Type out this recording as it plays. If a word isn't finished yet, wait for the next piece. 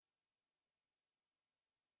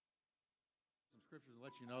scriptures to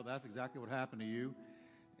let you know that's exactly what happened to you.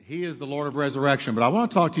 He is the Lord of resurrection. But I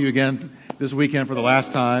want to talk to you again this weekend for the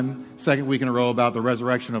last time, second week in a row, about the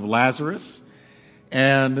resurrection of Lazarus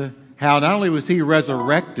and how not only was he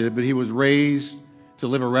resurrected, but he was raised to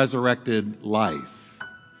live a resurrected life.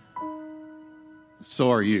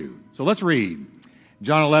 So are you. So let's read.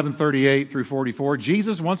 John 11:38 through 44.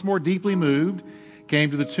 Jesus, once more deeply moved,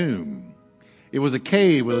 came to the tomb. It was a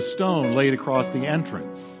cave with a stone laid across the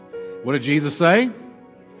entrance. What did Jesus say?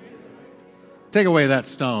 Take away that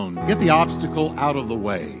stone. Get the obstacle out of the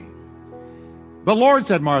way. But Lord,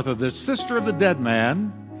 said Martha, the sister of the dead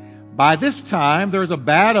man, by this time there's a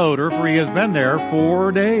bad odor, for he has been there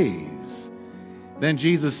 4 days. Then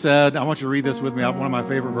Jesus said, I want you to read this with me, one of my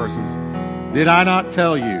favorite verses. Did I not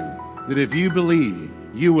tell you that if you believe,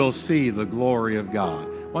 you will see the glory of God?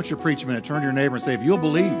 Why don't you preach a minute? Turn to your neighbor and say, if you'll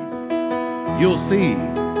believe, you'll see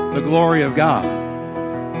the glory of God.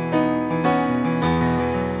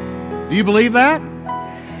 Do you believe that?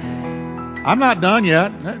 I'm not done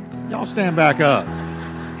yet. Y'all stand back up.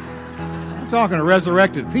 I'm talking to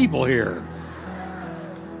resurrected people here.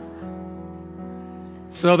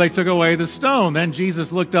 So they took away the stone. Then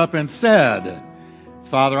Jesus looked up and said,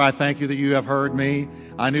 Father, I thank you that you have heard me.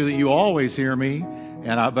 I knew that you always hear me.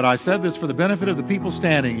 But I said this for the benefit of the people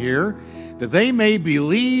standing here, that they may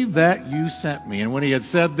believe that you sent me. And when he had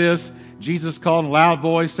said this, Jesus called in a loud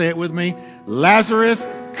voice, say it with me, Lazarus,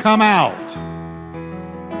 come out.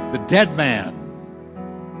 The dead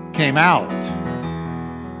man came out.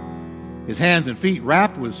 His hands and feet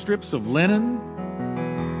wrapped with strips of linen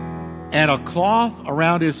and a cloth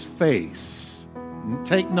around his face.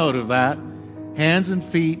 Take note of that. Hands and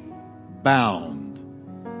feet bound.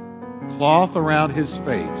 Cloth around his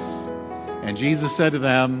face. And Jesus said to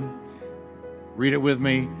them, read it with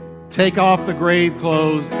me, take off the grave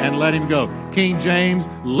clothes and let him go. King James,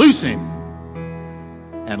 loose him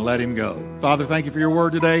and let him go. Father, thank you for your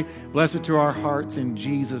word today. Bless it to our hearts in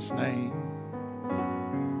Jesus' name.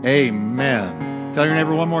 Amen. Tell your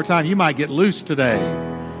neighbor one more time, you might get loose today.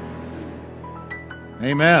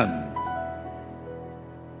 Amen.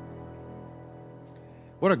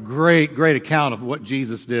 What a great, great account of what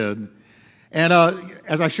Jesus did. And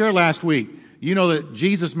as I shared last week, you know that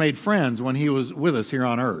Jesus made friends when he was with us here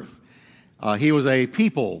on earth. He was a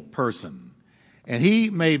people person. And he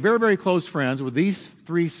made very, very close friends with these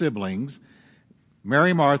three siblings,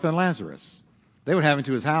 Mary, Martha, and Lazarus. They would have him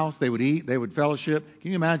to his house. They would eat. They would fellowship.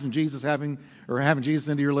 Can you imagine Jesus having Jesus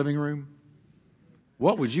into your living room?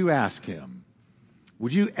 What would you ask him?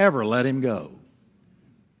 Would you ever let him go?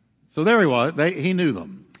 So there he was. He knew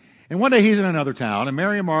them. And one day he's in another town, and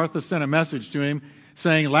Mary and Martha sent a message to him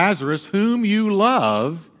saying, Lazarus, whom you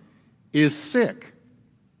love, is sick.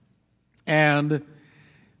 And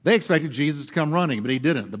they expected Jesus to come running, but he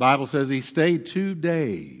didn't. The Bible says he stayed 2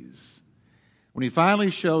 days. When he finally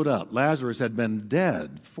showed up, Lazarus had been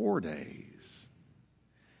dead 4 days.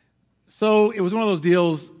 So it was one of those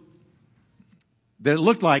deals that it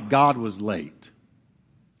looked like God was late.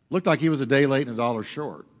 Looked like he was a day late and $1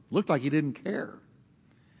 short. Looked like he didn't care.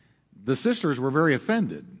 The sisters were very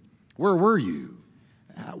offended. Where were you?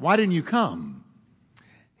 Why didn't you come?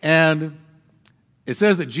 And it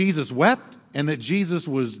says that Jesus wept and that Jesus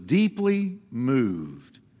was deeply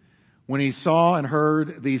moved when he saw and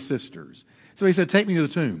heard these sisters. So he said, take me to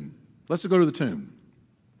the tomb. Let's go to the tomb.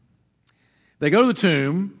 They go to the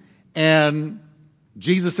tomb, and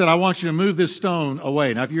Jesus said, I want you to move this stone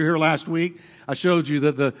away. Now, if you were here last week, I showed you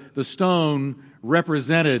that the stone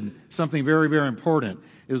represented something very, very important.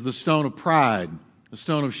 It was the stone of pride, the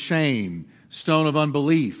stone of shame, stone of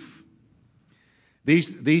unbelief.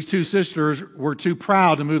 These two sisters were too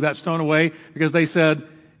proud to move that stone away because they said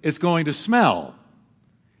it's going to smell.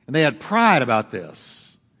 And they had pride about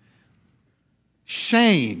this.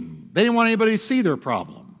 Shame. They didn't want anybody to see their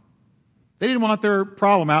problem. They didn't want their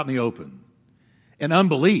problem out in the open. And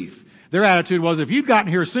unbelief. Their attitude was, if you'd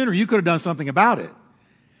gotten here sooner, you could have done something about it.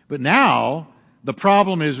 But now, the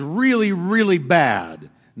problem is really, really bad.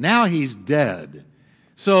 Now he's dead.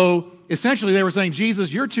 So, essentially they were saying,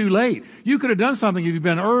 Jesus, you're too late. You could have done something if you'd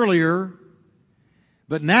been earlier.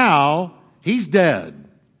 But now, he's dead.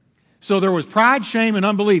 So there was pride, shame, and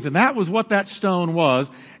unbelief. And that was what that stone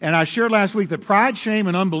was. And I shared last week that pride, shame,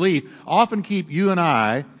 and unbelief often keep you and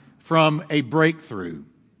I from a breakthrough.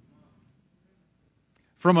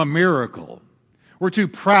 From a miracle. We're too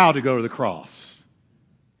proud to go to the cross.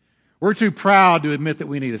 We're too proud to admit that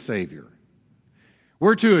we need a Savior.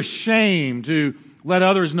 We're too ashamed to let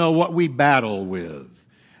others know what we battle with.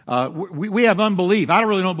 We have unbelief. I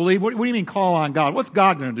don't believe. What do you mean call on God? What's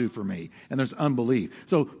God going to do for me? And there's unbelief.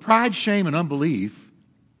 So pride, shame, and unbelief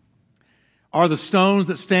are the stones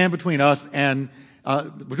that stand between us and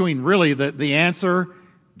between really the answer,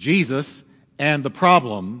 Jesus, and the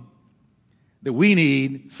problem that we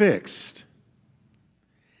need fixed.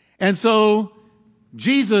 And so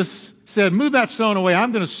Jesus said, move that stone away.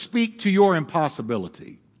 I'm going to speak to your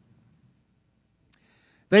impossibility.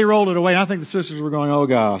 They rolled it away. I think the sisters were going, oh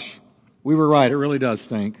gosh, we were right. It really does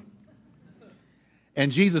stink.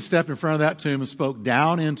 And Jesus stepped in front of that tomb and spoke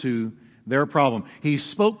down into their problem. He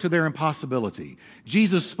spoke to their impossibility.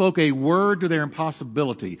 Jesus spoke a word to their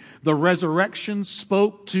impossibility. The resurrection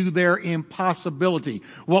spoke to their impossibility.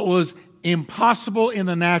 What was impossible in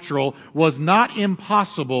the natural was not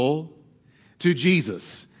impossible to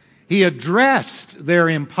Jesus. He addressed their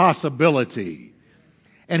impossibility.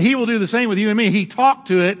 And He will do the same with you and me. He talked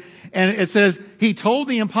to it, and it says He told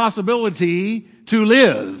the impossibility to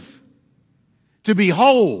live, to be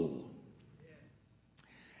whole.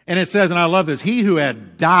 And it says, and I love this, He who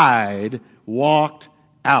had died walked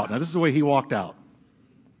out. Now this is the way He walked out.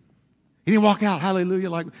 He didn't walk out, hallelujah,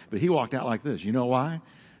 but He walked out like this. You know why?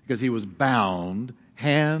 Because He was bound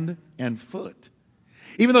hand and foot.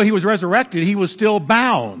 Even though He was resurrected, He was still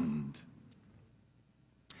bound.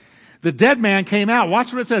 The dead man came out.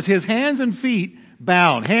 Watch what it says. His hands and feet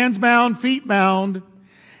bound. Hands bound, feet bound,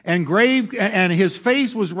 and His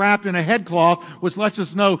face was wrapped in a headcloth, which lets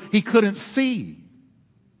us know He couldn't see.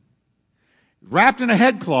 Wrapped in a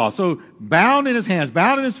headcloth. So bound in His hands,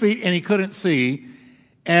 bound in His feet, and He couldn't see.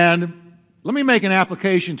 And let me make an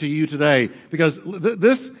application to you today, because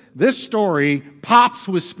this story pops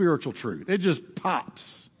with spiritual truth. It just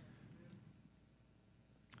pops.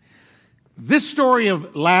 This story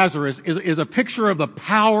of Lazarus is a picture of the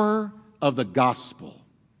power of the gospel,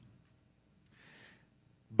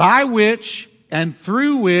 by which and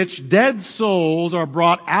through which dead souls are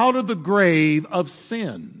brought out of the grave of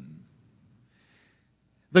sin.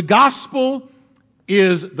 The gospel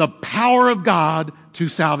is the power of God to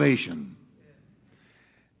salvation.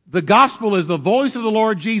 The gospel is the voice of the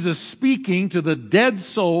Lord Jesus speaking to the dead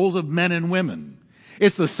souls of men and women.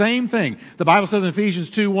 It's the same thing. The Bible says in Ephesians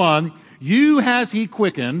 2:1, you has He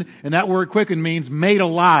quickened, and that word quickened means made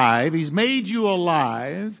alive. He's made you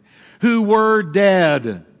alive, who were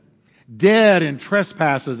dead. Dead in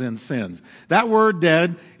trespasses and sins. That word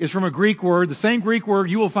dead is from a Greek word, the same Greek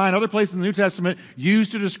word you will find other places in the New Testament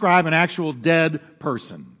used to describe an actual dead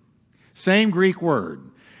person. Same Greek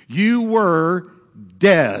word. You were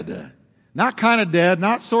dead. Not kind of dead,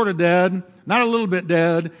 not sort of dead, not a little bit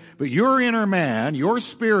dead, but your inner man, your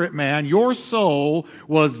spirit man, your soul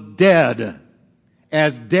was dead,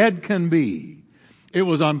 as dead can be. It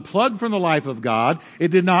was unplugged from the life of God.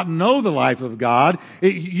 It did not know the life of God.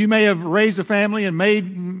 You may have raised a family and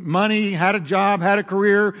made money, had a job, had a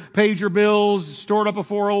career, paid your bills, stored up a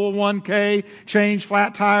 401k, changed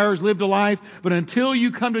flat tires, lived a life. But until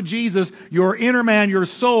you come to Jesus, your inner man, your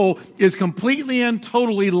soul, is completely and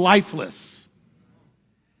totally lifeless.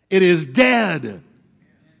 It is dead.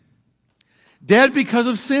 Dead because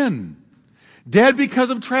of sin. Dead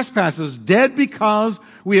because of trespasses. Dead because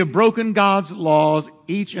we have broken God's laws,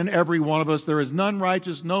 each and every one of us. There is none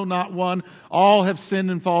righteous, no, not one. All have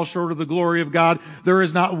sinned and fall short of the glory of God. There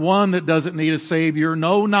is not one that doesn't need a Savior.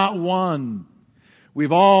 No, not one.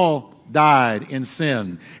 We've all died in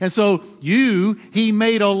sin. And so He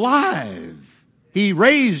made alive. He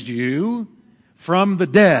raised you from the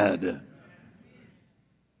dead.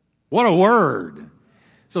 What a word.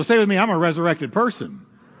 So say with me, I'm a resurrected person.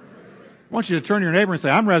 I want you to turn to your neighbor and say,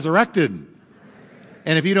 I'm resurrected.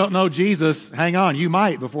 And if you don't know Jesus, hang on. You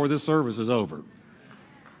might before this service is over.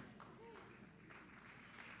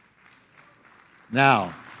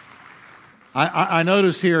 Now, I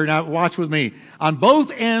notice here, now watch with me. On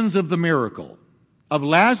both ends of the miracle of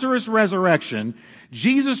Lazarus' resurrection,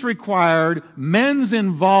 Jesus required men's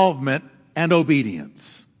involvement and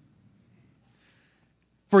obedience.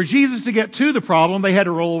 For Jesus to get to the problem, they had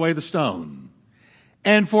to roll away the stone.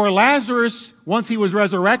 And for Lazarus, once he was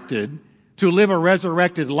resurrected, to live a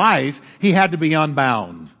resurrected life, he had to be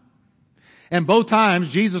unbound. And both times,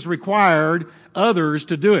 Jesus required others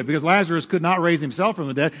to do it, because Lazarus could not raise himself from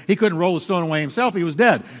the dead. He couldn't roll the stone away himself. He was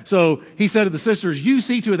dead. So he said to the sisters, you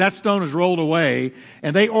see to it that stone is rolled away.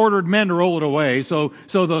 And they ordered men to roll it away. So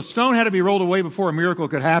the stone had to be rolled away before a miracle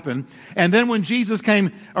could happen. And then when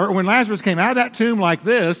when Lazarus came out of that tomb like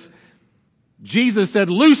this, Jesus said,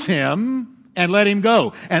 loose him and let him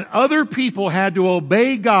go. And other people had to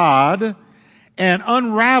obey God and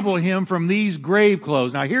unravel him from these grave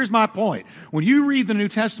clothes. Now here's my point. When you read the New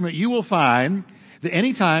Testament, you will find that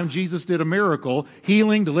anytime Jesus did a miracle,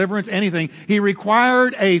 healing, deliverance, anything, He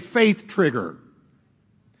required a faith trigger.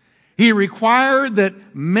 He required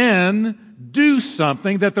that men do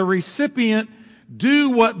something, that the recipient do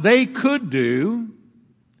what they could do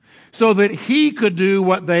so that he could do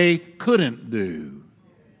what they couldn't do.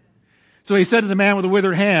 So he said to the man with the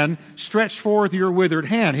withered hand, stretch forth your withered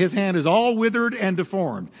hand. His hand is all withered and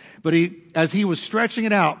deformed. But as he was stretching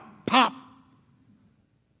it out, pop!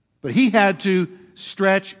 But he had to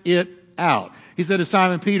stretch it out. He said to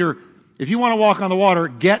Simon Peter, if you want to walk on the water,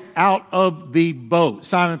 get out of the boat.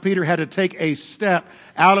 Simon Peter had to take a step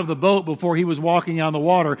out of the boat before he was walking on the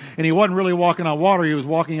water. And he wasn't really walking on water, he was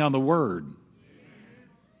walking on the Word.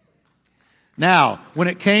 Now, when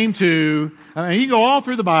it came to, you go all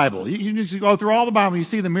through the Bible. You just go through all the Bible. You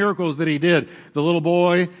see the miracles that he did. The little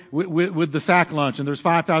boy with the sack lunch, and there's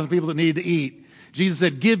 5,000 people that needed to eat. Jesus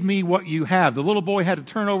said, give me what you have. The little boy had to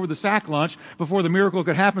turn over the sack lunch before the miracle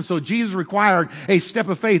could happen. So Jesus required a step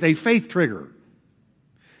of faith, a faith trigger.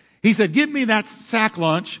 He said, give me that sack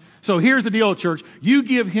lunch. So here's the deal, church. You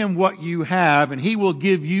give him what you have, and he will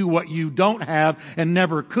give you what you don't have and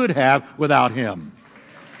never could have without him.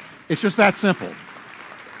 It's just that simple.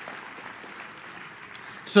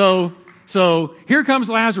 So here comes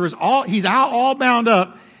Lazarus. He's out all bound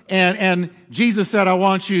up, and Jesus said, I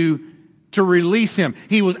want you to release him.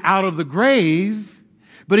 He was out of the grave,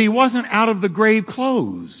 but he wasn't out of the grave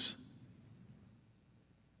clothes.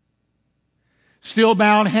 Still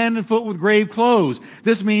bound hand and foot with grave clothes.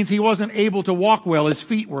 This means he wasn't able to walk well. His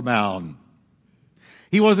feet were bound.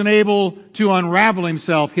 He wasn't able to unravel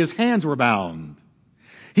himself. His hands were bound.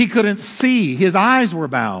 He couldn't see. His eyes were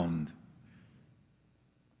bound.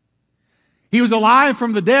 He was alive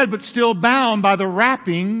from the dead, but still bound by the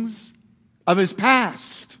wrappings of his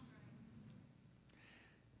past.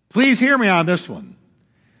 Please hear me on this one.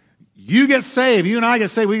 You get saved. You and I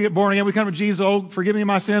get saved. We get born again. We come to Jesus. Oh, forgive me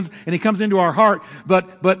my sins. And he comes into our heart.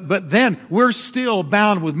 But then we're still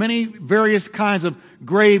bound with many various kinds of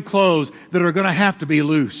grave clothes that are going to have to be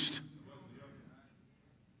loosed.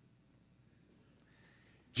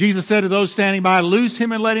 Jesus said to those standing by, loose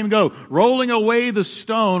him and let him go. Rolling away the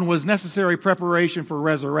stone was necessary preparation for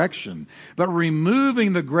resurrection. But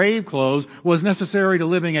removing the grave clothes was necessary to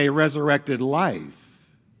living a resurrected life.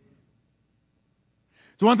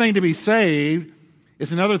 It's one thing to be saved.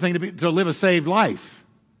 It's another thing to live a saved life.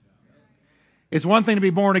 It's one thing to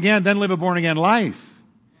be born again, then live a born again life.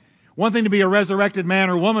 One thing to be a resurrected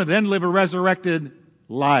man or woman, then live a resurrected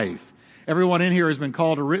life. Everyone in here has been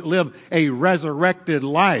called to live a resurrected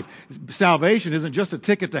life. Salvation isn't just a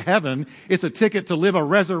ticket to heaven. It's a ticket to live a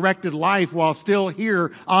resurrected life while still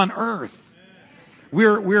here on earth.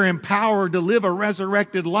 We're empowered to live a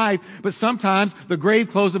resurrected life, but sometimes the grave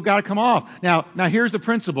clothes have got to come off. Now here's the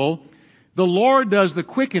principle. The Lord does the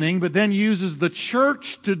quickening, but then uses the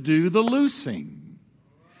church to do the loosing.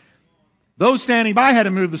 Those standing by had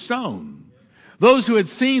to move the stone. Those who had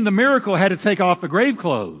seen the miracle had to take off the grave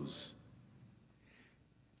clothes.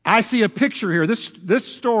 I see a picture here. This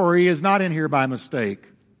story is not in here by mistake.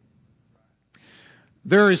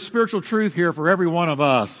 There is spiritual truth here for every one of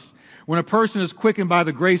us. When a person is quickened by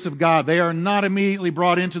the grace of God, they are not immediately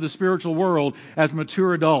brought into the spiritual world as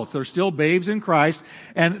mature adults. They're still babes in Christ,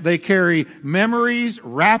 and they carry memories,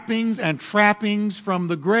 wrappings, and trappings from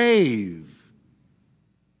the grave.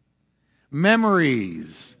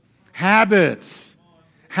 Memories, habits,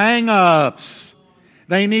 hang-ups.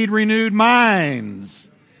 They need renewed minds.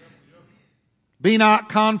 Be not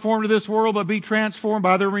conformed to this world, but be transformed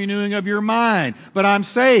by the renewing of your mind. But I'm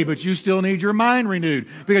saved, but you still need your mind renewed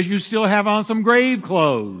because you still have on some grave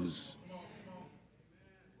clothes.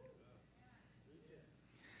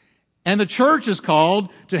 And the church is called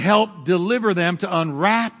to help deliver them, to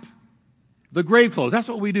unwrap the grave clothes. That's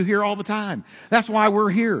what we do here all the time. That's why we're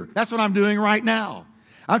here. That's what I'm doing right now.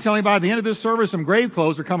 I'm telling you, by the end of this service, some grave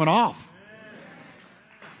clothes are coming off.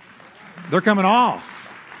 They're coming off.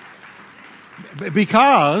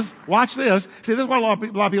 Because, watch this. See, this is what a lot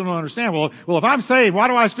of people don't understand. Well, if I'm saved, why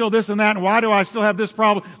do I still this and that? And why do I still have this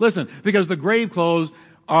problem? Listen, because the grave clothes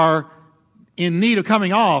are in need of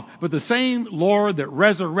coming off. But the same Lord that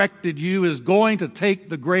resurrected you is going to take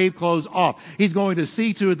the grave clothes off. He's going to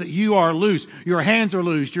see to it that you are loose. Your hands are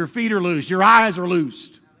loosed. Your feet are loosed. Your eyes are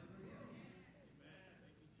loosed.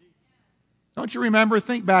 Don't you remember?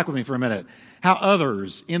 Think back with me for a minute. How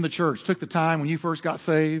others in the church took the time when you first got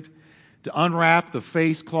saved to unwrap the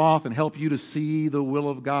face cloth and help you to see the will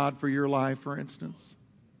of God for your life, for instance.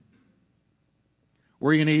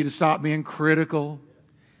 Where you need to stop being critical.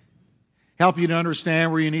 help you to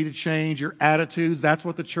understand where you need to change your attitudes. That's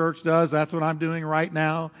what the church does. That's what I'm doing right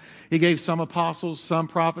now. He gave some apostles, some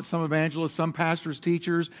prophets, some evangelists, some pastors,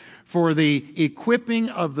 teachers for the equipping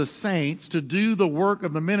of the saints to do the work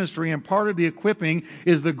of the ministry. And part of the equipping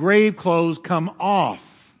is the grave clothes come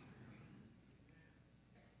off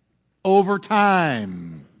over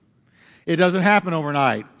time. It doesn't happen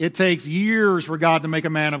overnight. It takes years for God to make a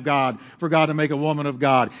man of God, for God to make a woman of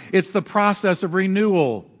God. It's the process of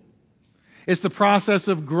renewal. It's the process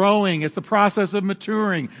of growing. It's the process of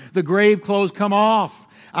maturing. The grave clothes come off.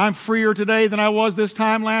 I'm freer today than I was this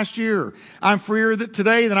time last year. I'm freer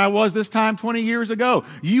today than I was this time 20 years ago.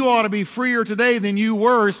 You ought to be freer today than you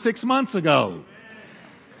were 6 months ago.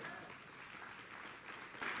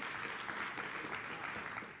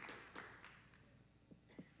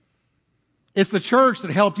 It's the church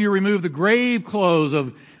that helped you remove the grave clothes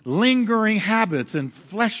of lingering habits and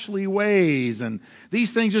fleshly ways. And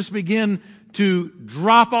these things just begin to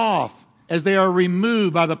drop off as they are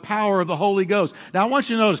removed by the power of the Holy Ghost. Now I want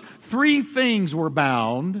you to notice 3 things were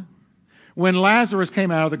bound when Lazarus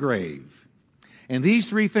came out of the grave. And these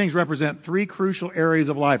 3 things represent 3 crucial areas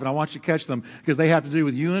of life. And I want you to catch them because they have to do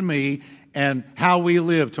with you and me and how we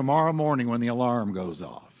live tomorrow morning when the alarm goes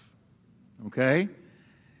off. Okay?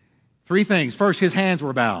 3 things. First, his hands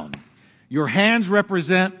were bound. Your hands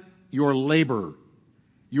represent your labor,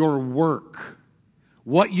 your work,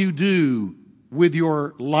 what you do with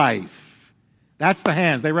your life. That's the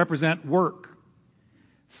hands. They represent work.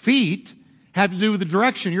 Feet have to do with the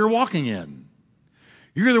direction you're walking in.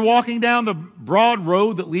 You're either walking down the broad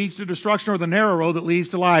road that leads to destruction or the narrow road that leads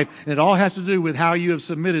to life. And it all has to do with how you have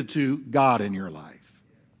submitted to God in your life.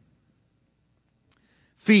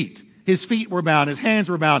 Feet. His feet were bound. His hands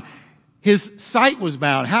were bound. His sight was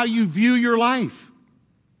bound. How you view your life.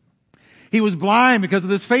 He was blind because of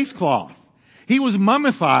this face cloth. He was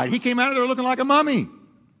mummified. He came out of there looking like a mummy.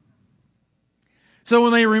 So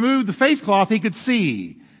when they removed the face cloth, he could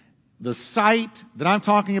see. The sight that I'm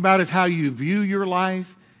talking about is how you view your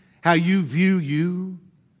life, how you view you,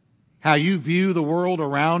 how you view the world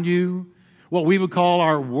around you, what we would call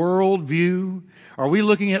our world view. Are we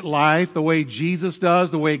looking at life the way Jesus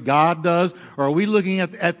does, the way God does? Or are we looking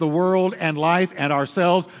at the world and life and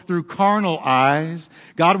ourselves through carnal eyes?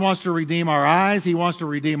 God wants to redeem our eyes. He wants to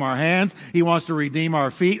redeem our hands. He wants to redeem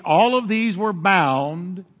our feet. All of these were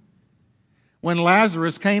bound when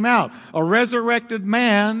Lazarus came out. A resurrected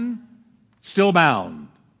man, still bound.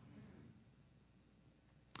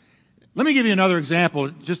 Let me give you another example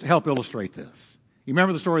just to help illustrate this. You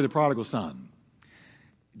remember the story of the prodigal son.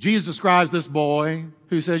 Jesus describes this boy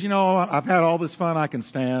who says, I've had all this fun I can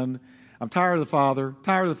stand. I'm tired of the Father,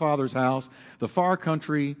 tired of the Father's house. The far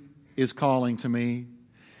country is calling to me.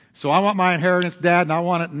 So I want my inheritance, Dad, and I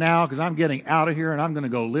want it now because I'm getting out of here and I'm going to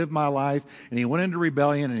go live my life. And he went into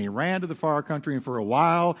rebellion and he ran to the far country, and for a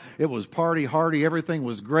while it was party hardy. Everything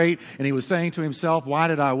was great. And he was saying to himself, why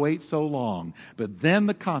did I wait so long? But then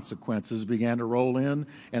the consequences began to roll in,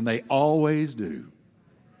 and they always do.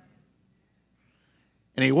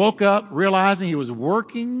 And he woke up realizing he was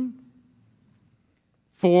working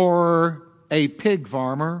for a pig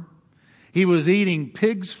farmer. He was eating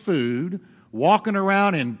pig's food, walking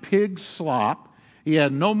around in pig slop. He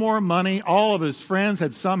had no more money. All of his friends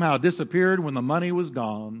had somehow disappeared when the money was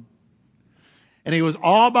gone. And he was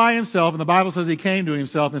all by himself. And the Bible says he came to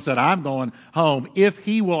himself and said, I'm going home if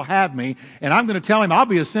he will have me. And I'm going to tell him I'll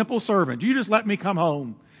be a simple servant. You just let me come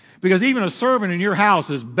home. Because even a servant in your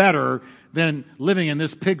house is better than living in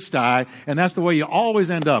this pigsty. And that's the way you always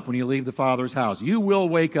end up when you leave the Father's house. You will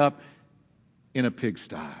wake up in a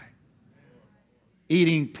pigsty,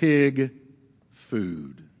 eating pig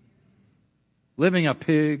food, living a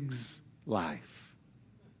pig's life.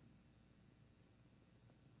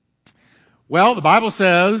 Well, the Bible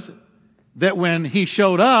says that when he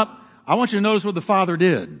showed up, I want you to notice what the Father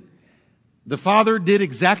did. The Father did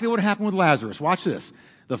exactly what happened with Lazarus. Watch this.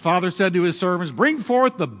 The Father said to his servants, bring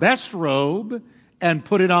forth the best robe and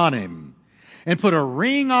put it on him, and put a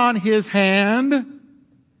ring on his hand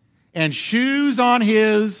and shoes on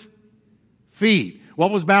his feet.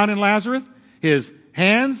 What was bound in Lazarus? His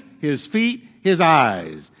hands, his feet, his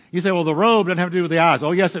eyes. You say, well, the robe doesn't have to do with the eyes.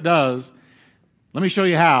 Oh, yes, it does. Let me show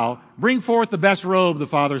you how. Bring forth the best robe, the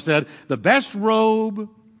Father said. The best robe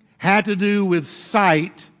had to do with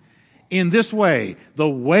sight in this way. The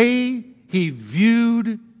way he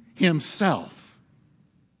viewed himself.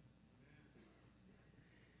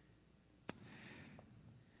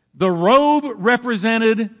 The robe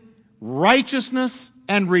represented righteousness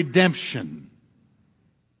and redemption.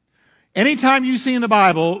 Anytime you see in the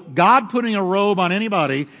Bible God putting a robe on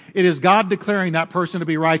anybody, it is God declaring that person to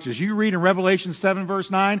be righteous. You read in Revelation 7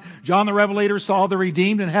 verse 9, John the Revelator saw the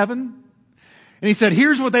redeemed in heaven. And he said,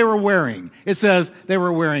 here's what they were wearing. It says they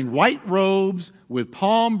were wearing white robes with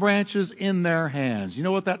palm branches in their hands. You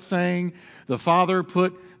know what that's saying? The Father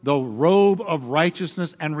put the robe of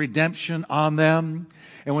righteousness and redemption on them.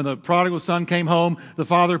 And when the prodigal son came home, the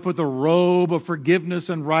Father put the robe of forgiveness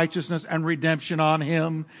and righteousness and redemption on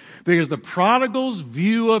him. Because the prodigal's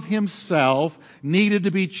view of himself needed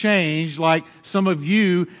to be changed, like some of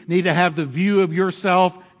you need to have the view of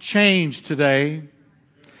yourself changed today.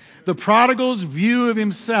 The prodigal's view of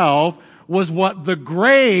himself was what the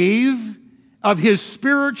grave of his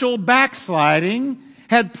spiritual backsliding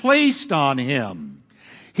had placed on him.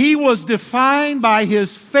 He was defined by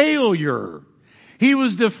his failure. He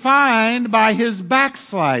was defined by his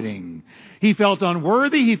backsliding. He felt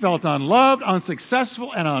unworthy, he felt unloved,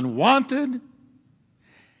 unsuccessful, and unwanted.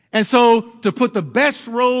 And so to put the best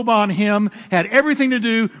robe on him had everything to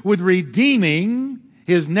do with redeeming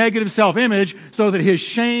his negative self-image so that his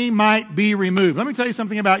shame might be removed. Let me tell you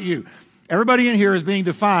something about you. Everybody in here is being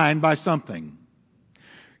defined by something.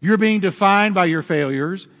 You're being defined by your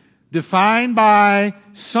failures, defined by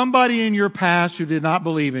somebody in your past who did not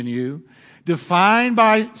believe in you, defined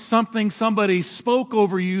by something somebody spoke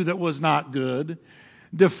over you that was not good,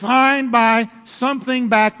 defined by something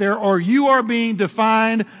back there, or you are being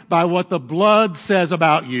defined by what the blood says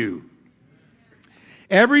about you.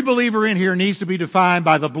 Every believer in here needs to be defined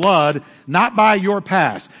by the blood, not by your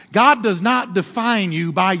past. God does not define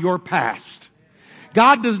you by your past.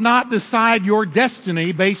 God does not decide your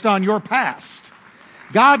destiny based on your past.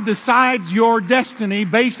 God decides your destiny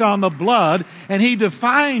based on the blood, and He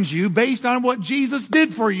defines you based on what Jesus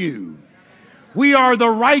did for you. We are the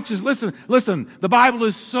righteous. Listen, the Bible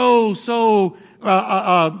is so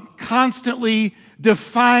constantly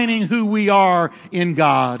defining who we are in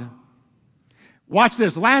God. Watch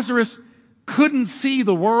this. Lazarus couldn't see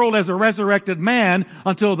the world as a resurrected man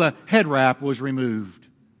until the head wrap was removed.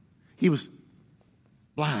 He was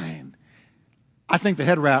blind. I think the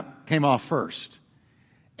head wrap came off first.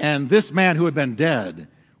 And this man who had been dead,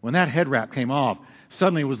 when that head wrap came off,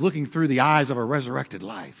 suddenly was looking through the eyes of a resurrected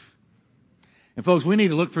life. And folks, we need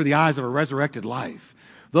to look through the eyes of a resurrected life.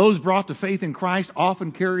 Those brought to faith in Christ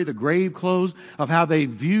often carry the grave clothes of how they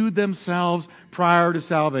viewed themselves prior to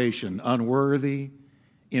salvation. Unworthy,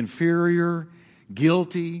 inferior,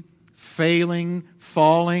 guilty, failing,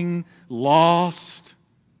 falling, lost.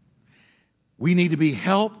 We need to be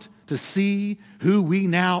helped to see who we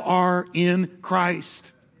now are in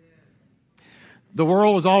Christ. The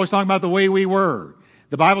world is always talking about the way we were.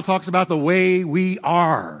 The Bible talks about the way we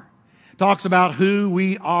are. Talks about who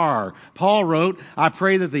we are. Paul wrote, I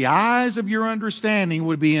pray that the eyes of your understanding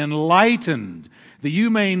would be enlightened, that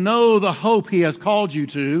you may know the hope He has called you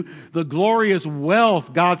to, the glorious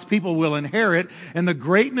wealth God's people will inherit, and the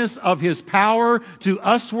greatness of His power to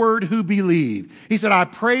usward who believe. He said, I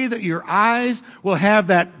pray that your eyes will have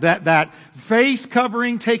that face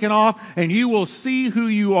covering taken off, and you will see who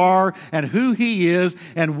you are and who He is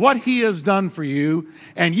and what He has done for you,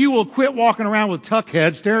 and you will quit walking around with tuck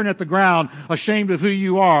head, staring at the ground, ashamed of who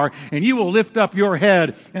you are, and you will lift up your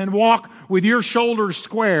head and walk with your shoulders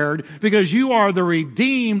squared, because you are the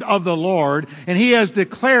redeemed of the Lord, and He has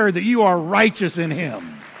declared that you are righteous in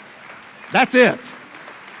Him. That's it.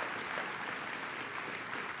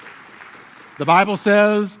 The Bible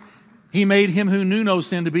says He made Him who knew no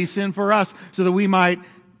sin to be sin for us, so that we might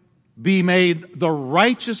be made the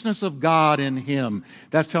righteousness of God in Him.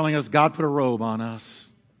 That's telling us God put a robe on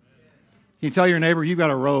us. Can you tell your neighbor, you've got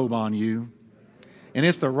a robe on you, and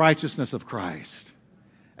it's the righteousness of Christ.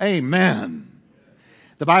 Amen.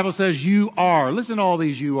 The Bible says you are, listen to all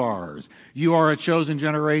these you ares. You are a chosen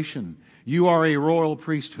generation. You are a royal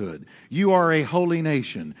priesthood. You are a holy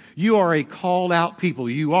nation. You are a called out people.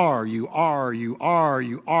 You are. You are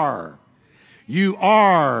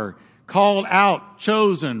called out,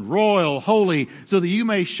 chosen, royal, holy, so that you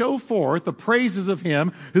may show forth the praises of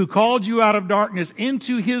Him who called you out of darkness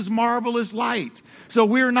into His marvelous light. So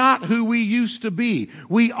we're not who we used to be.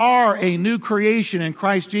 We are a new creation in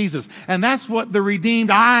Christ Jesus. And that's what the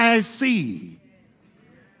redeemed eyes see.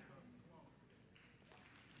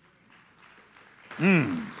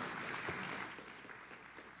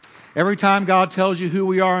 Every time God tells you who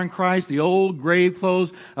we are in Christ, the old grave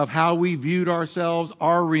clothes of how we viewed ourselves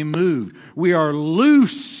are removed. We are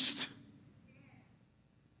loosed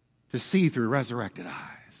to see through resurrected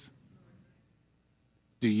eyes.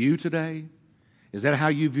 Do you today? Is that how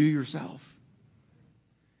you view yourself?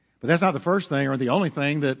 But that's not the first thing or the only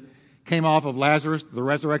thing that came off of Lazarus, the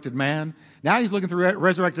resurrected man. Now he's looking through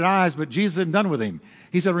resurrected eyes, but Jesus isn't done with him.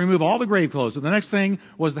 He said, remove all the grave clothes. So the next thing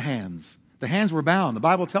was the hands. The hands were bound. The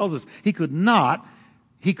Bible tells us he could not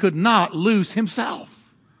loose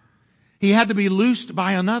himself. He had to be loosed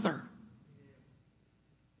by another.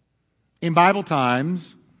 In Bible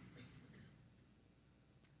times,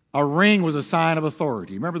 a ring was a sign of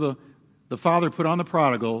authority. Remember the father put on the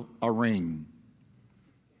prodigal a ring.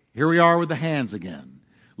 Here we are with the hands again.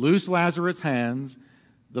 Loose Lazarus' hands.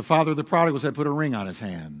 The father of the prodigal said, put a ring on his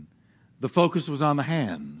hand. The focus was on the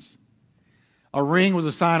hands. A ring was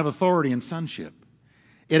a sign of authority and sonship.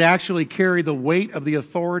 It actually carried the weight of the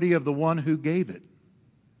authority of the one who gave it.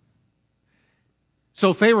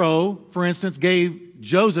 So Pharaoh, for instance, gave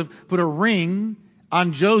Joseph, put a ring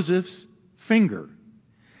on Joseph's finger.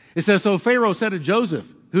 It says, so Pharaoh said to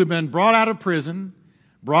Joseph, who had been brought out of prison,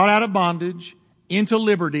 brought out of bondage, into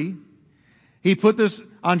liberty, he put this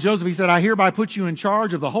on Joseph. He said, I hereby put you in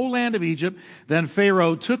charge of the whole land of Egypt. Then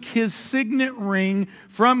Pharaoh took his signet ring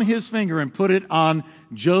from his finger and put it on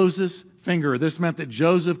Joseph's finger. This meant that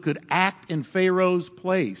Joseph could act in Pharaoh's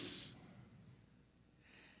place.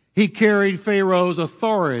 He carried Pharaoh's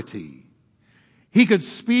authority. He could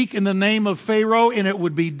speak in the name of Pharaoh and it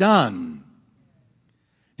would be done.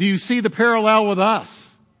 Do you see the parallel with us?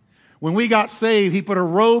 When we got saved, he put a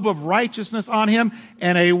robe of righteousness on him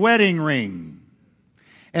and a wedding ring.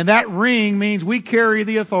 And that ring means we carry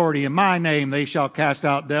the authority. In my name they shall cast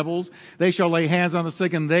out devils. They shall lay hands on the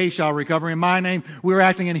sick and they shall recover. In my name we're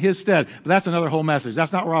acting in his stead. But that's another whole message.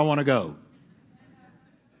 That's not where I want to go.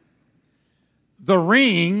 The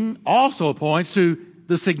ring also points to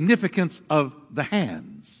the significance of the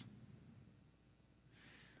hands,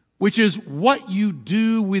 which is what you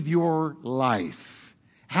do with your life,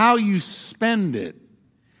 how you spend it.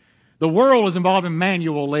 The world is involved in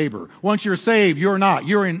manual labor. Once you're saved, you're not.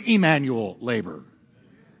 You're in Emmanuel labor.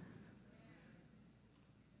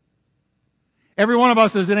 Every one of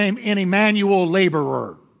us is an Emmanuel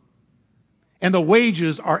laborer. And the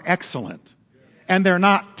wages are excellent. And they're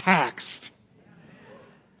not taxed.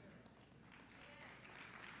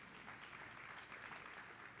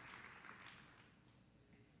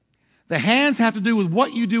 The hands have to do with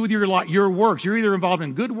what you do with your works. You're either involved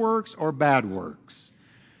in good works or bad works.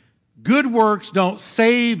 Good works don't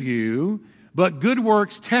save you, but good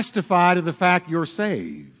works testify to the fact you're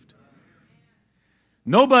saved.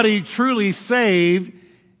 Nobody truly saved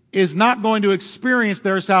is not going to experience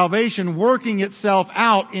their salvation working itself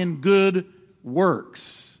out in good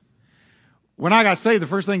works. When I got saved, the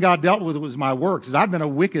first thing God dealt with was my works. 'Cause I'd been a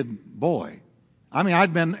wicked boy.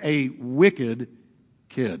 I'd been a wicked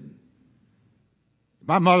kid. If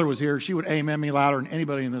my mother was here, she would amen me louder than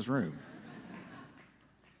anybody in this room.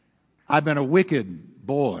 I've been a wicked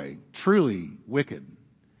boy, truly wicked.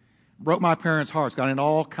 Broke my parents' hearts, got in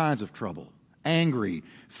all kinds of trouble. Angry,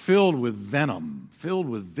 filled with venom, filled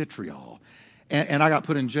with vitriol. And I got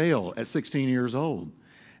put in jail at 16 years old.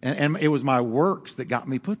 And it was my works that got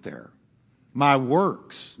me put there. My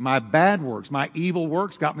works, my bad works, my evil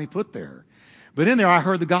works got me put there. But in there, I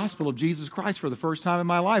heard the gospel of Jesus Christ for the first time in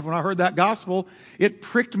my life. When I heard that gospel, it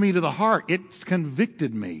pricked me to the heart. It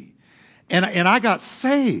convicted me. And I got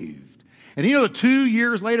saved. And you know, 2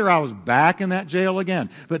 years later, I was back in that jail again.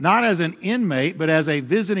 But not as an inmate, but as a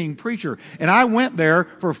visiting preacher. And I went there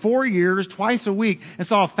for 4 years, twice a week, and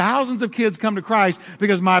saw thousands of kids come to Christ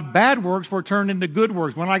because my bad works were turned into good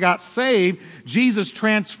works. When I got saved, Jesus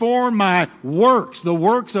transformed my works, the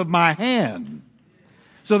works of my hand,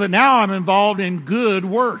 so that now I'm involved in good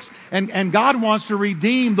works. And God wants to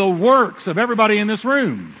redeem the works of everybody in this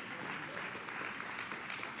room.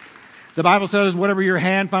 The Bible says, whatever your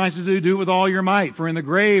hand finds to do, do it with all your might. For in the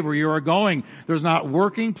grave where you are going, there's not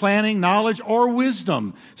working, planning, knowledge, or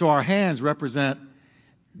wisdom. So our hands represent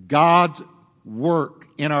God's work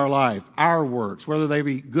in our life, our works, whether they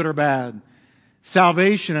be good or bad.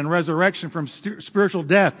 Salvation and resurrection from spiritual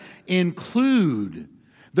death include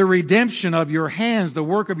the redemption of your hands, the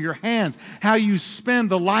work of your hands, how you spend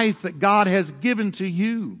the life that God has given to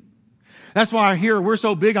you. That's why here we're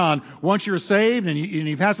so big on once you're saved and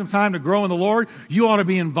you've had some time to grow in the Lord, you ought to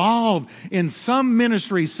be involved in some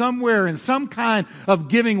ministry somewhere, in some kind of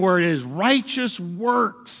giving where it is righteous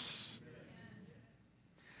works.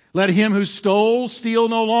 Let him who stole steal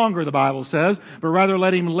no longer, the Bible says, but rather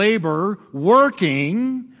let him labor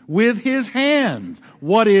working with his hands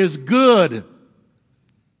what is good,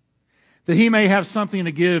 that he may have something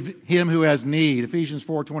to give him who has need. Ephesians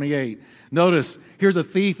 4:28. Notice, here's a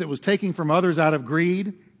thief that was taking from others out of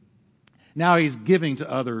greed. Now he's giving to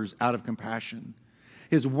others out of compassion.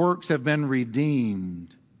 His works have been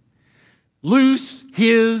redeemed. Loose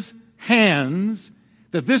his hands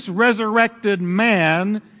that this resurrected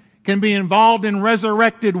man can be involved in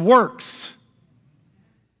resurrected works.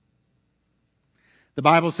 The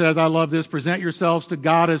Bible says, I love this, present yourselves to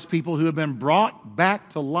God as people who have been brought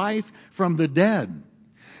back to life from the dead,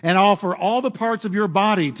 and offer all the parts of your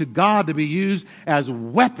body to God to be used as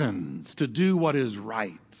weapons to do what is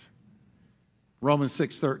right. Romans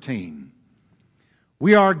 6:13.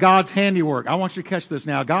 We are God's handiwork. I want you to catch this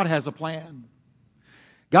now. God has a plan.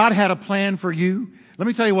 God had a plan for you. Let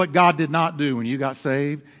me tell you what God did not do when you got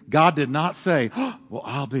saved. God did not say, oh, well,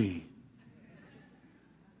 I'll be.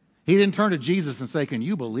 He didn't turn to Jesus and say, can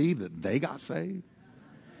you believe that they got saved?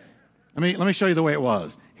 Let me show you the way it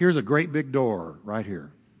was. Here's a great big door right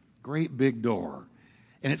here. Great big door.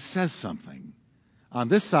 And it says something. On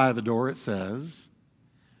this side of the door it says,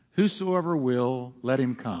 whosoever will, let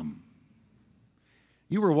him come.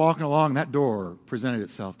 You were walking along, that door presented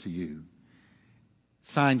itself to you.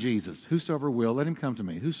 Sign Jesus. Whosoever will, let him come to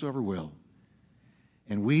me. Whosoever will.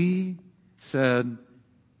 And we said,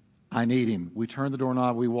 I need him. We turned the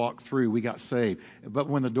doorknob, we walked through, we got saved. But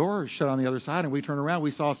when the door shut on the other side and we turned around,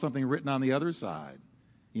 we saw something written on the other side.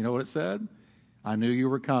 You know what it said? I knew you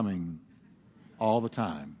were coming all the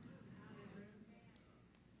time.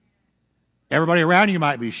 Everybody around you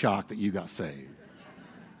might be shocked that you got saved.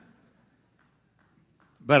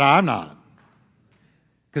 But I'm not.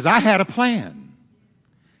 Because I had a plan.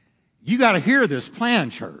 You got to hear this plan,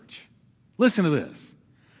 church. Listen to this.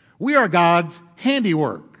 We are God's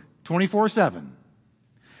handiwork, 24/7.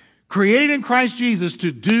 Created in Christ Jesus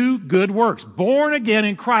to do good works. Born again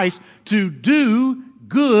in Christ to do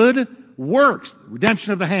good works.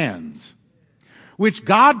 Redemption of the hands. Which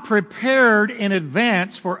God prepared in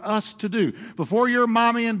advance for us to do. Before your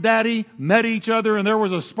mommy and daddy met each other and there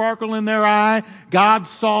was a sparkle in their eye, God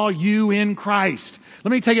saw you in Christ.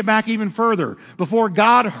 Let me take it back even further. Before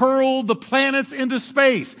God hurled the planets into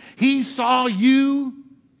space, He saw you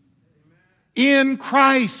in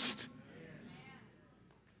Christ.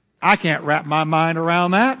 I can't wrap my mind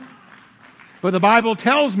around that. But the Bible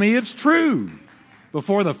tells me it's true.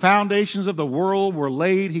 Before the foundations of the world were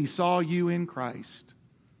laid, He saw you in Christ.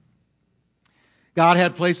 God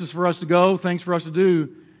had places for us to go, things for us to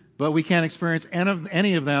do, but we can't experience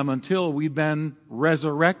any of them until we've been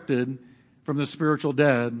resurrected from the spiritual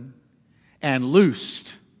dead and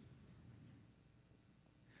loosed.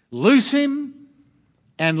 Loose Him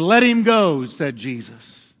and let Him go, said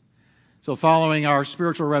Jesus. So following our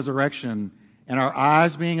spiritual resurrection and our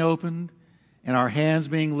eyes being opened, and our hands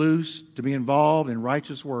being loosed to be involved in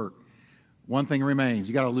righteous work, one thing remains.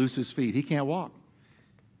 You got to loose his feet. He can't walk.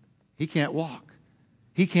 He can't walk.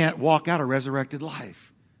 He can't walk out a resurrected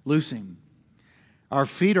life. Loose him. Our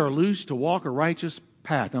feet are loose to walk a righteous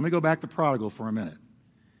path. Now, let me go back to prodigal for a minute.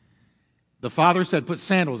 The father said, put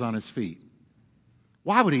sandals on his feet.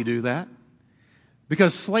 Why would he do that?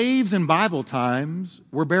 Because slaves in Bible times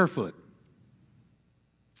were barefoot.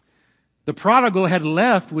 The prodigal had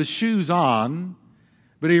left with shoes on,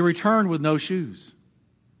 but he returned with no shoes.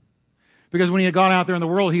 Because when he had gone out there in the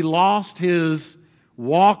world, he lost his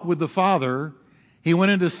walk with the Father. He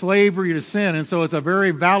went into slavery to sin, and so it's a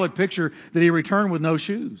very valid picture that he returned with no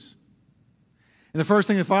shoes. And the first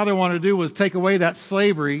thing the Father wanted to do was take away that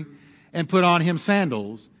slavery and put on him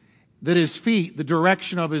sandals, that his feet, the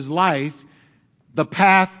direction of his life, the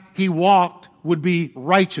path he walked would be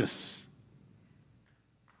righteous.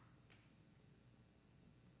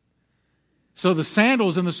 So the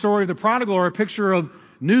sandals in the story of the prodigal are a picture of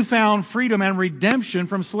newfound freedom and redemption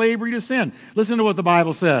from slavery to sin. Listen to what the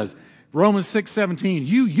Bible says. Romans 6:17.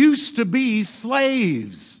 You used to be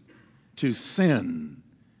slaves to sin.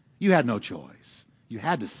 You had no choice. You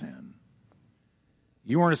had to sin.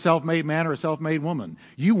 You weren't a self-made man or a self-made woman.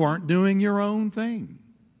 You weren't doing your own thing.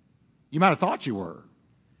 You might have thought you were.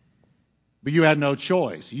 But you had no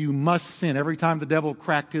choice. You must sin. Every time the devil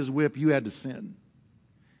cracked his whip, you had to sin.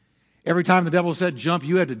 Every time the devil said jump,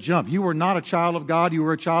 you had to jump. You were not a child of God. You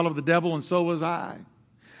were a child of the devil, and so was I.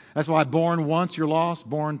 That's why born once, you're lost.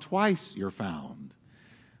 Born twice, you're found.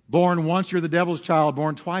 Born once, you're the devil's child.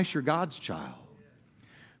 Born twice, you're God's child.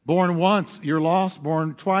 Born once, you're lost.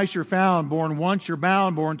 Born twice, you're found. Born once, you're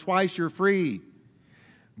bound. Born twice, you're free.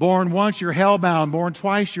 Born once, you're hell-bound. Born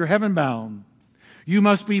twice, you're heaven-bound. You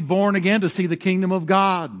must be born again to see the kingdom of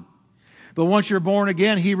God. But once you're born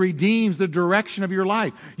again, He redeems the direction of your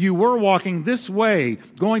life. You were walking this way,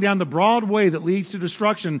 going down the broad way that leads to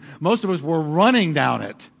destruction. Most of us were running down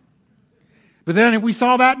it. But then we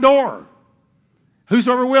saw that door.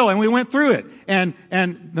 Whosoever will, and we went through it. And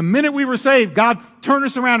the minute we were saved, God turned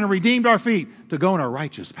us around and redeemed our feet to go in a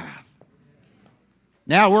righteous path.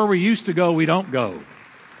 Now where we used to go, we don't go.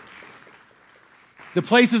 The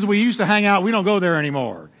places we used to hang out, we don't go there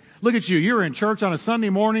anymore. Look at you. You're in church on a Sunday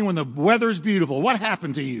morning when the weather's beautiful. What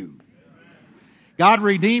happened to you? God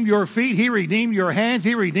redeemed your feet. He redeemed your hands.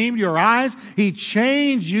 He redeemed your eyes. He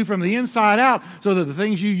changed you from the inside out so that the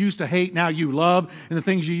things you used to hate, now you love, and the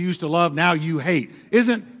things you used to love, now you hate.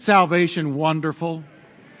 Isn't salvation wonderful?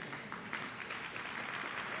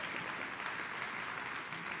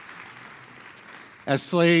 As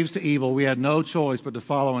slaves to evil, we had no choice but to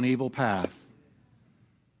follow an evil path.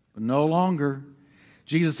 But no longer.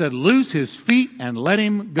 Jesus said, loose his feet and let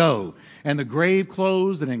him go. And the grave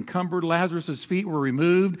clothes that encumbered Lazarus' feet were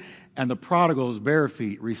removed, and the prodigal's bare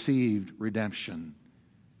feet received redemption.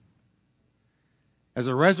 As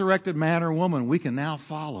a resurrected man or woman, we can now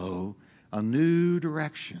follow a new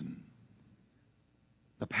direction,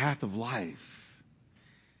 the path of life.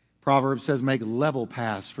 Proverbs says, make level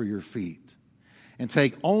paths for your feet, and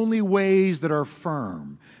take only ways that are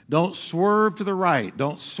firm. Don't swerve to the right.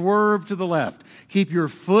 Don't swerve to the left. Keep your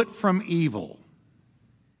foot from evil.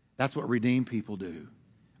 That's what redeemed people do.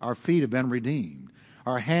 Our feet have been redeemed.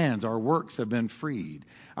 Our hands, our works have been freed.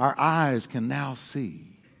 Our eyes can now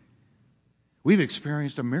see. We've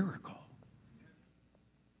experienced a miracle.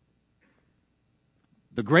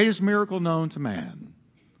 The greatest miracle known to man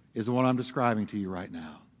is the one I'm describing to you right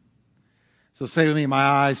now. So say with me, my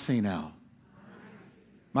eyes see now.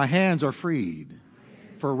 My hands are freed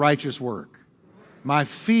for righteous work. My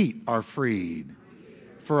feet are freed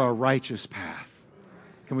for a righteous path.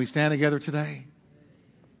 Can we stand together today?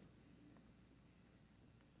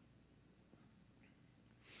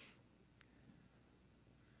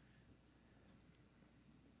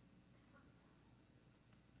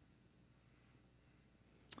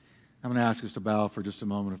 I'm going to ask us to bow for just a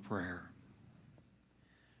moment of prayer.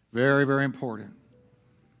 Very, very important.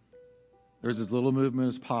 There's as little movement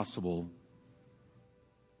as possible,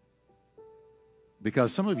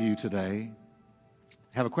 because some of you today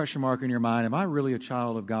have a question mark in your mind. Am I really a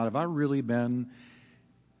child of God? Have I really been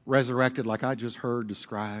resurrected like I just heard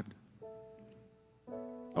described?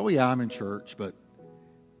 Oh yeah, I'm in church, but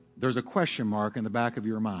there's a question mark in the back of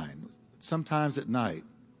your mind. Sometimes at night,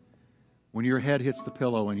 when your head hits the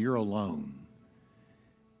pillow and you're alone,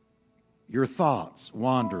 your thoughts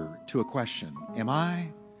wander to a question. Am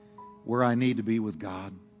I where I need to be with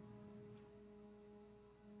God?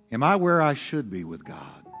 Am I where I should be with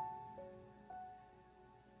God?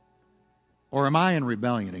 Or am I in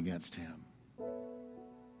rebellion against Him?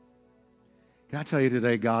 Can I tell you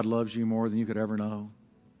today, God loves you more than you could ever know.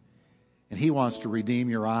 And He wants to redeem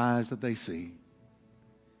your eyes that they see,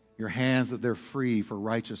 your hands that they're free for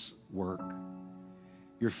righteous work,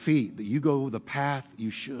 your feet that you go the path you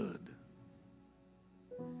should.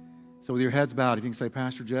 So with your heads bowed, if you can say,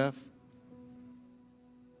 Pastor Jeff,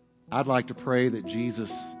 I'd like to pray that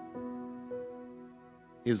Jesus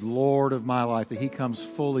is Lord of my life, that He comes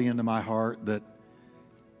fully into my heart, that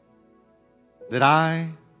I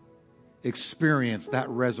experience that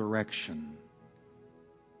resurrection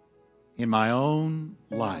in my own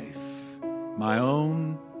life, my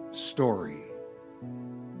own story.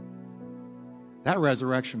 That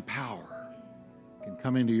resurrection power can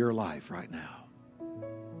come into your life right now.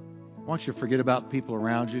 I want you to forget about the people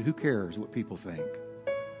around you. Who cares what people think?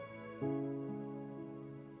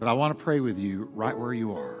 But I want to pray with you right where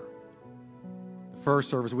you are. The first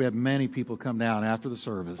service, we had many people come down after the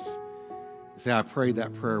service and say, I prayed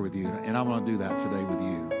that prayer with you, and I want to do that today with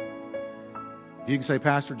you. If you can say,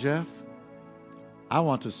 Pastor Jeff, I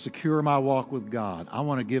want to secure my walk with God. I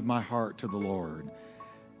want to give my heart to the Lord.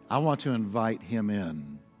 I want to invite Him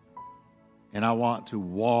in, and I want to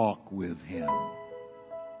walk with Him.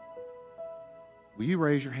 Will you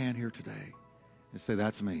raise your hand here today and say,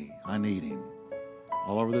 that's me. I need Him.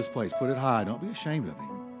 All over this place. Put it high. Don't be ashamed of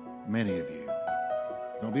Him. Many of you.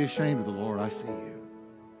 Don't be ashamed of the Lord. I see you.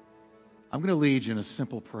 I'm going to lead you in a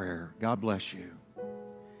simple prayer. God bless you.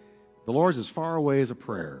 The Lord's as far away as a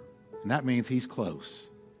prayer, and that means He's close.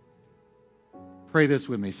 Pray this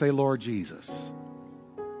with me. Say, Lord Jesus,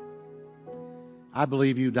 I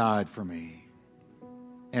believe You died for me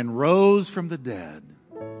and rose from the dead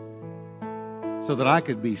so that I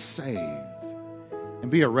could be saved and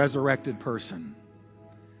be a resurrected person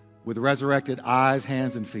with resurrected eyes,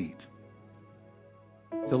 hands, and feet,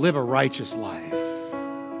 to live a righteous life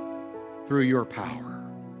through Your power.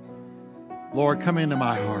 Lord, come into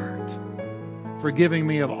my heart, forgiving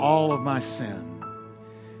me of all of my sin.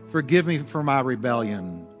 Forgive me for my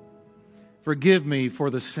rebellion. Forgive me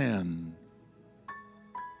for the sin.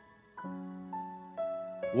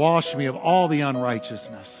 Wash me of all the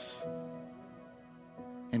unrighteousness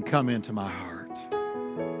and come into my heart.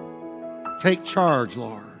 Take charge,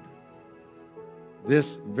 Lord.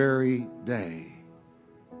 this very day.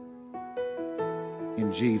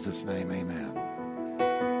 In Jesus' name, amen.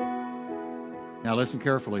 Now listen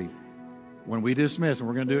carefully. When we dismiss, and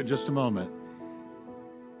we're going to do it in just a moment,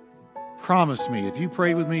 promise me, if you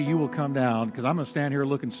pray with me, you will come down, because I'm going to stand here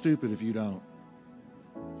looking stupid if you don't.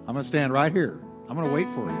 I'm going to stand right here. I'm going to wait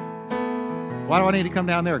for you. Why do I need to come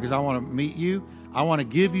down there? Because I want to meet you. I want to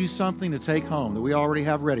give you something to take home that we already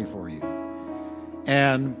have ready for you.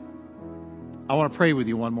 And I want to pray with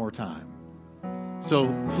you one more time. So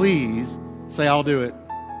please say, I'll do it.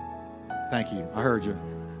 Thank you. I heard you.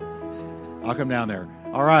 I'll come down there.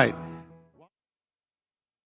 All right.